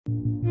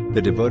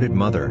The devoted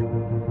mother.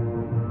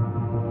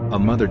 A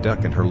mother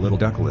duck and her little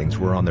ducklings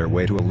were on their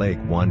way to a lake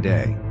one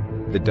day.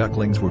 The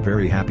ducklings were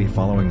very happy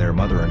following their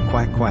mother and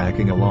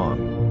quacking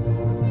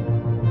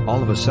along.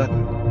 All of a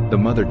sudden, the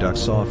mother duck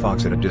saw a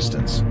fox at a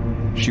distance.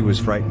 She was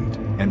frightened,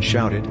 and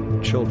shouted,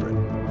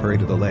 "Children, hurry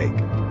to the lake.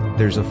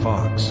 There's a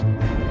fox."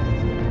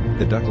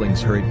 The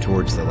ducklings hurried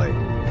towards the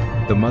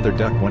lake. The mother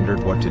duck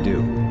wondered what to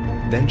do.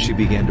 Then she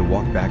began to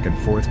walk back and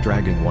forth,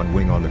 dragging one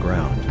wing on the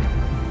ground.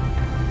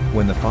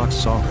 When the fox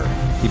saw her,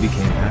 he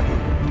became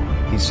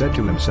happy. He said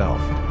to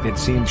himself, "It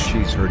seems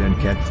she's hurt and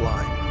can't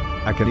fly.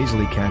 I can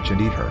easily catch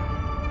and eat her."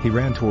 He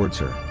ran towards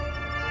her.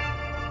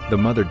 The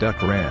mother duck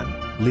ran,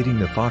 leading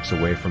the fox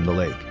away from the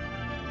lake.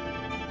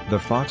 The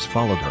fox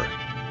followed her.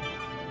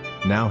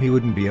 Now he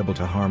wouldn't be able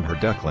to harm her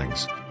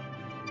ducklings.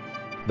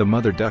 The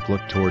mother duck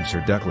looked towards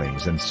her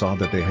ducklings and saw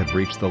that they had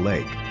reached the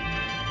lake.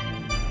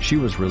 She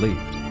was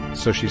relieved,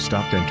 so she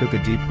stopped and took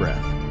a deep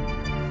breath.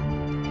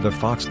 The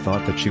fox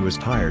thought that she was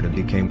tired and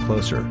he came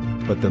closer,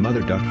 but the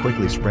mother duck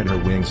quickly spread her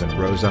wings and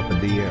rose up in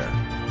the air.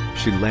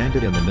 She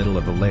landed in the middle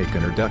of the lake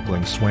and her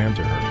ducklings swam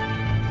to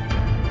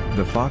her.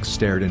 The fox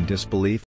stared in disbelief